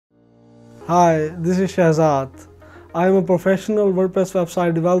Hi, this is Shahzad. I am a professional WordPress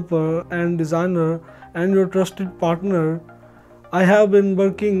website developer and designer and your trusted partner. I have been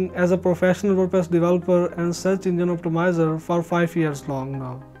working as a professional WordPress developer and search engine optimizer for 5 years long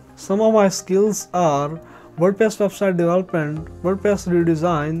now. Some of my skills are WordPress website development, WordPress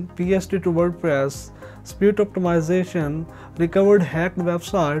redesign, PHP to WordPress, speed optimization, recovered hacked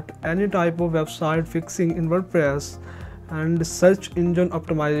website, any type of website fixing in WordPress, and search engine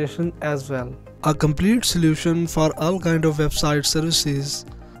optimization as well. A complete solution for all kind of website services.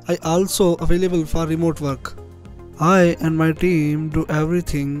 I also available for remote work. I and my team do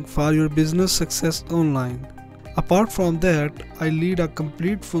everything for your business success online. Apart from that, I lead a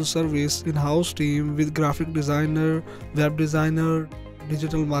complete full service in-house team with graphic designer, web designer,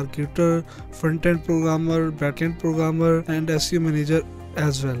 digital marketer, front-end programmer, back-end programmer, and SEO manager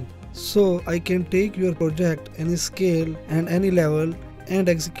as well. So I can take your project any scale and any level and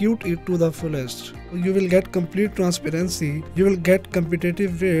execute it to the fullest. You will get complete transparency, you will get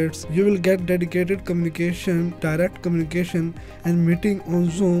competitive rates, you will get dedicated communication, direct communication and meeting on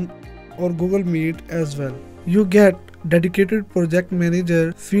Zoom or Google Meet as well. You get dedicated project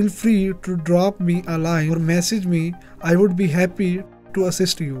manager. Feel free to drop me a line or message me. I would be happy to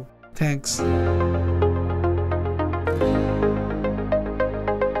assist you. Thanks.